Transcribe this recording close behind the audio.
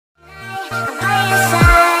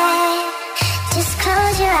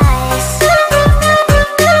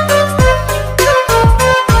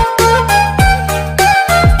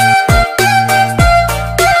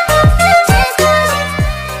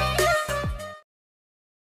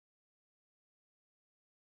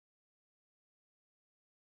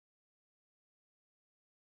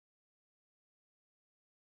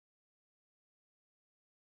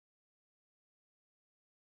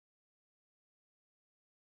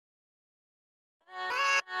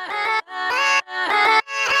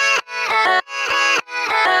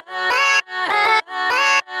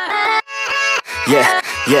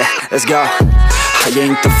Yeah, let's go. I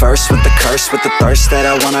ain't the first with the curse, with the thirst that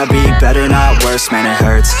I wanna be better, not worse, man it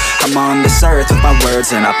hurts. I'm on this earth with my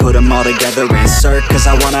words and I put them all together, insert, cause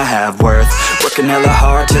I wanna have worth. Working hella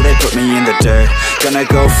hard till they put me in the dirt. Gonna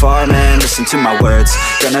go far, man, listen to my words.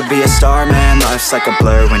 Gonna be a star, man, life's like a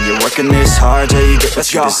blur. When you're working this hard, yeah, you get what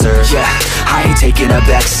you deserve. Yeah, I ain't taking a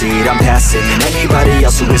backseat, I'm passing anybody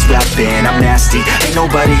else who is rapping. I'm nasty, ain't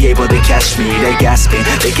nobody able to catch me. They gasping,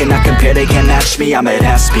 they cannot compare, they can't match me. I'm at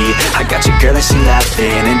half speed, I got your girl and she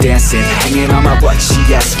laughing and dancing, hanging on my butt, she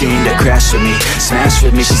asking to crash with me, smash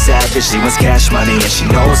with me, she savage, she wants cash money, and she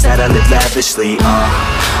knows that I live lavishly.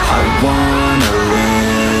 I wanna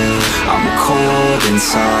live, I'm cold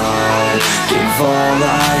inside, give all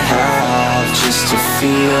I have just to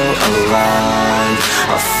feel alive.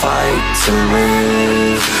 I fight to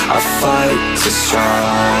live, I fight to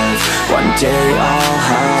strive, one day I'll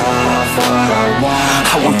have what I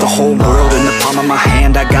want. I want the whole world in the palm of my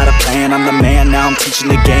hand, I got a plan, I'm the man, now I'm teaching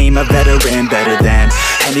the game, a veteran, better than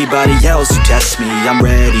anybody else who tests me. I'm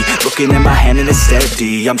ready, looking at my hand and it's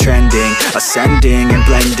steady, I'm trending, ascending and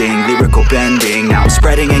blending, lyrical bending, now I'm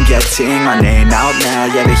spreading and getting my name out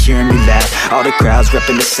now, yeah they hearing me laugh, all the crowds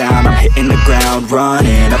repping the sound, I'm hitting the ground,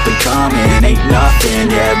 running, up and coming, ain't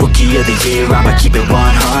nothing, yeah, rookie of the year, I'ma keep it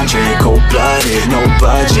 100, cold-blooded, no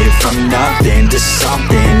budget, from nothing to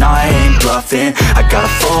something, I ain't bluffing, I got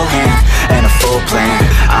a full hand and a full plan,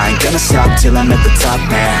 I ain't gonna stop till I'm at the top,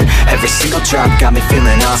 man, every single drop got me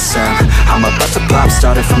feeling awesome, I'm about to pop,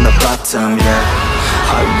 started from the bottom, yeah,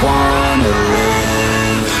 I wanna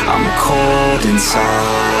live, I'm cold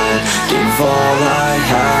inside, give all I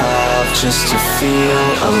have just to feel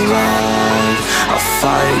alive, I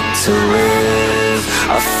fight to live,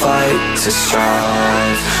 I fight to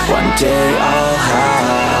strive, one day I'll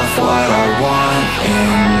have what I want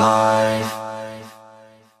in life.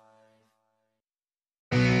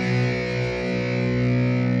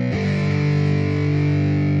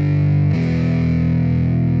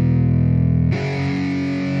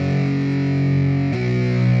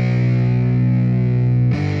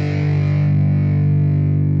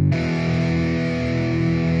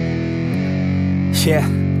 Yeah,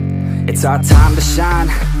 it's our time to shine.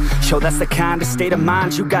 Yo, that's the kind of state of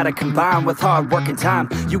mind you gotta combine with hard work and time.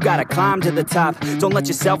 You gotta climb to the top. Don't let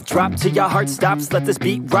yourself drop till your heart stops. Let this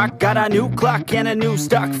beat rock. Got a new clock and a new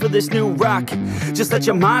stock for this new rock. Just let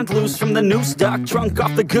your mind loose from the new stock. Drunk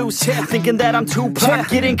off the goose, yeah, thinking that I'm too pop.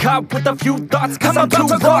 Getting caught with a few thoughts cause I'm too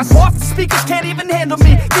lost. Off, the speakers can't even handle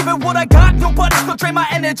me. Give it what I got, nobody's gonna drain my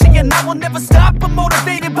energy. And I will never stop, I'm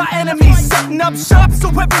motivated by enemies. Setting up shop so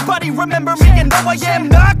everybody remember me. And no, I am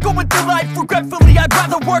not going through life regretfully. I'd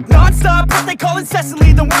rather work non-stop, what they call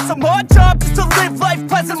incessantly, than want some odd job just to live life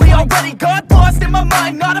pleasantly. Already got lost in my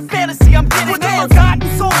mind, not a fantasy, I'm getting with all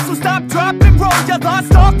forgotten souls, so stop, drop, and roll. You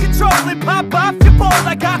lost all control and pop off your ball.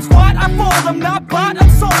 I got squat, I fold, I'm not bought, I'm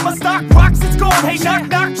sold. My stock rocks, it's gold. Hey, knock,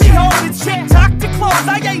 knock, she holding shit, talk to close.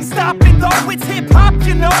 I ain't stopping though, it's hip-hop,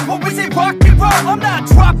 you know. Or is it rock and roll? I'm not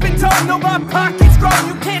dropping down, no, my pocket's grown.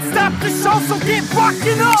 You can't stop the show, so get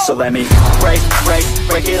rockin' on. So let me break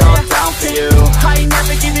it all down for you. I ain't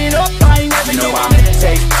never giving up, I ain't never giving up.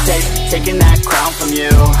 Taking that crown from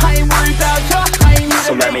you. I ain't worried about you, I ain't never.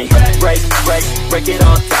 So let me break it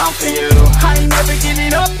all down for you. I ain't never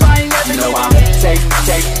giving up, I ain't never giving up.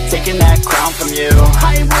 Taking that crown from you.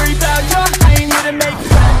 I ain't worried about you, I ain't here to make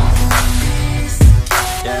friends.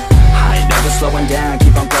 Yeah. I ain't never slowing down,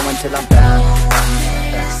 keep on going till I'm down.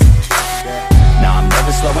 No, I'm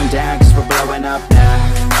never slowing down, cause we're blowing up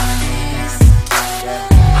now.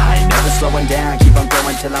 I ain't never slowing down, keep on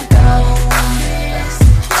going till I'm down.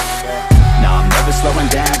 No, I'm never slowing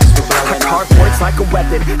down, cause we're blowing up. Hard words like a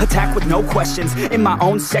weapon, attack with no questions. In my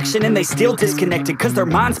own section and they still disconnected, cause their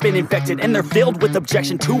mind's been infected and they're filled with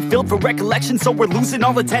objection. Too filled for recollection, so we're losing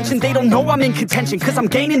all attention. They don't know I'm in contention, cause I'm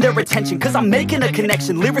gaining their attention, cause I'm making a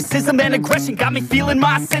connection. Lyricism and aggression got me feeling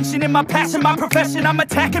my ascension. In my passion, my profession, I'm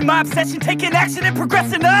attacking my obsession, taking action and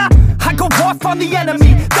progressing. I go off on the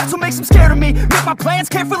enemy, that's what makes them scared of me. Make my plans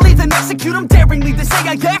carefully, then execute them daringly. They say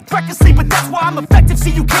I act recklessly, but that's why I'm effective. See,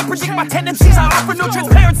 you can't predict my tendencies, I offer no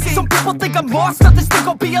transparency. Some people think I'm lost, others think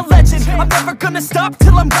I'll be a legend. I'm never gonna stop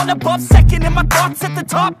till I'm one above second. And my thoughts at the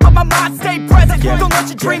top, but my mind stay present. Don't let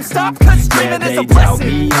your dreams stop, cause dreaming is a blessing.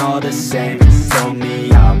 They tell me all the same, told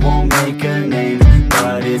me I won't make a name,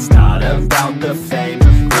 but it's not about the fame,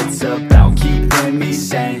 it's about keeping me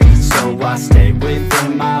sane. So I stay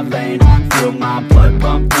within my lane, feel my blood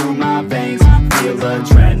pump through my veins, feel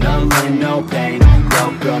adrenaline, no pain,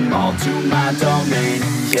 welcome all to my domain.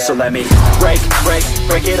 Yeah. So let me break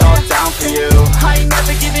it all down for you. I ain't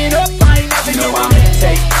never giving up, I ain't never never give up.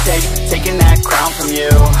 Taking that crown from you.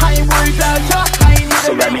 I ain't worried about you, I ain't never.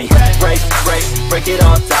 So let me break it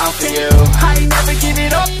all down for you. I ain't never give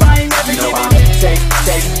it up, I ain't never give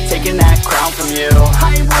it. Taking that crown from you.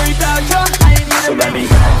 I ain't worried about you, I ain't never. So let me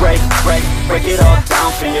break it all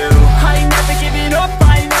down for you. I ain't never give it up,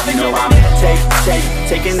 I ain't never give it.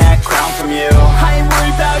 Taking that crown from you. I ain't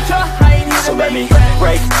worried about you, I ain't never. So let me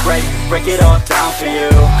break it all down for you.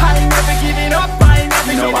 I ain't never give it up, I ain't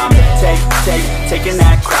never. No, I'm taking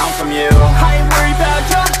that crown from you. I ain't worried about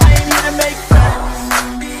you, I ain't here to make friends.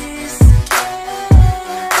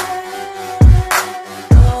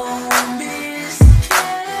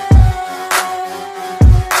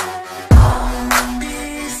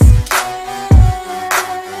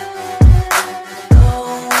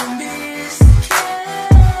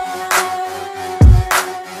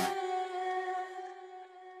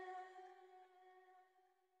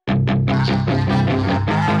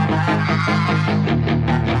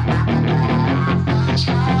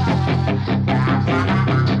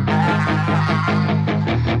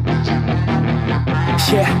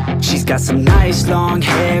 Yeah, she's got some nice long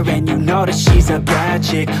hair, and you know that she's a bad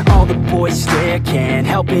chick. All the boys stare, can't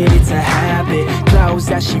help it, it's a habit. Clothes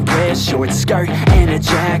that she wears, short skirt and a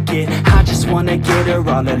jacket. I just wanna get her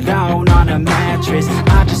all alone on a mattress.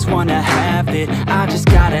 I just wanna have it, I just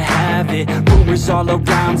gotta have it. Rumors all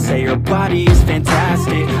around say her body is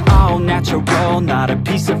fantastic. All natural, not a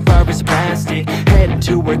piece of fur is plastic. Head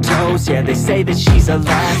to her toes, yeah, they say that she's a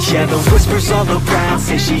latch. Yeah, the whispers all around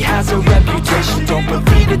say she has a reputation. Don't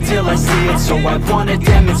believe it till I see it, so I want a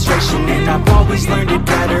demonstration. And I've always learned it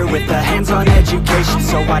better with a hands-on education.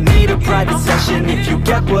 So I need a private session if you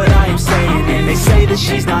get what I am saying. And they say that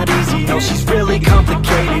she's not easy, no, she's really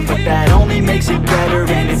complicated. But that only makes it better,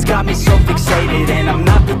 and it's got me so fixated. And I'm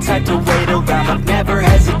not the type to wait around, I've never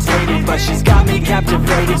hesitated. But she's got me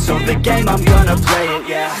captivated, so the game, I'm gonna play it,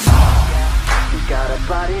 yeah. She's got a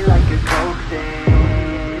body like a coke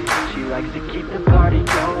thing. She likes to keep the party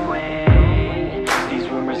going.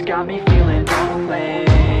 Rumors got me feeling lonely.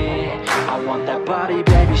 I want that body,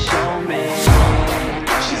 baby, show me.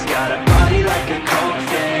 She's got a body like a coke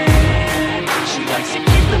thing. She likes to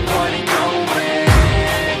keep the party going.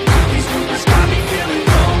 These rumors got me feeling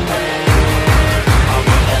lonely. I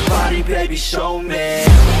want that body, baby, show me.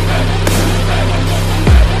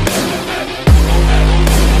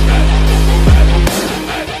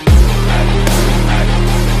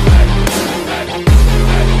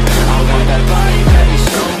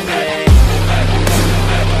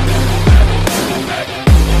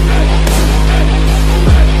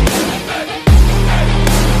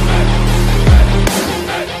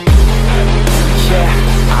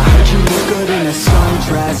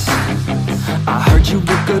 I heard you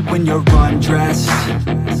look good when you're undressed.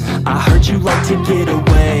 I heard you like to get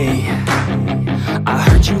away. I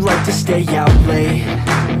heard you like to stay out late.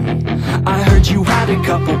 I heard you had a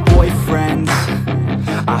couple boyfriends.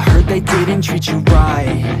 I heard they didn't treat you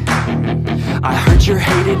right. I heard you're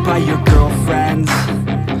hated by your girlfriends,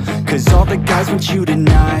 'cause all the guys want you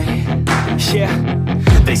tonight. Yeah,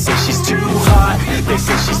 they say she's too hot, they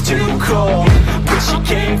say she's too cold. Where she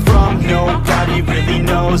came from, nobody really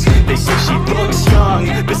knows. They say she looks young,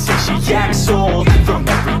 but say she acts old. From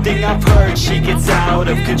everything I've heard, she gets out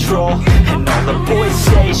of control. And all the boys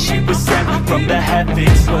say she was sent from the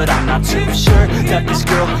heavens, but I'm not too sure that this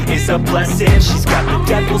girl is a blessing. She's got the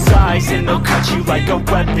devil's eyes, and they'll cut you like a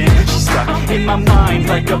weapon. She's stuck in my mind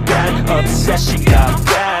like a bad obsession. Got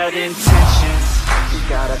bad intentions. She's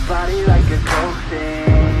got a body like a coke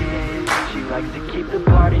thing. She likes to keep the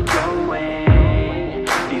party going.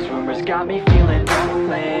 These rumors got me feeling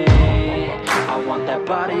lonely. I want that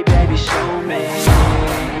body, baby, show me.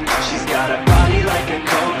 She's got a body like a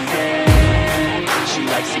coke thing. She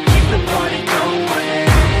likes to keep the party going.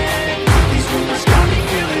 These rumors got me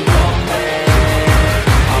feeling lonely.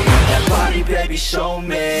 I want that body, baby, show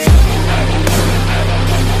me.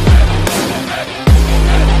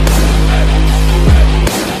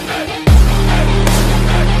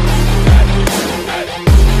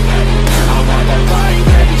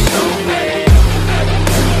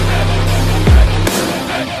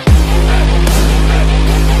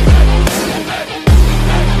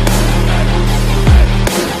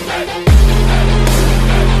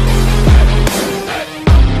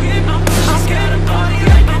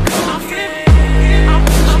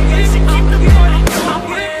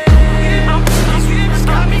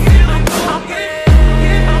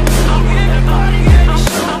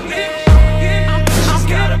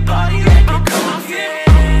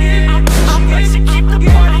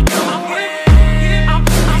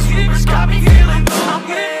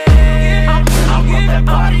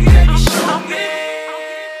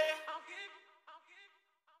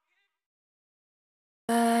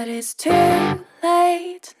 it's too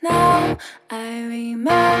late now. I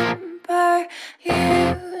remember you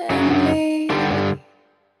and me,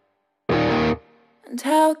 and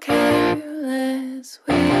how careless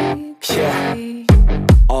we could be.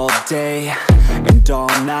 All day and all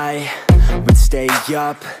night, we'd stay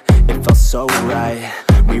up, it felt so right.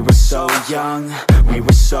 We were so young, we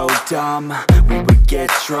were so dumb. We would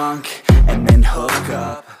get drunk and then hook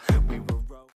up.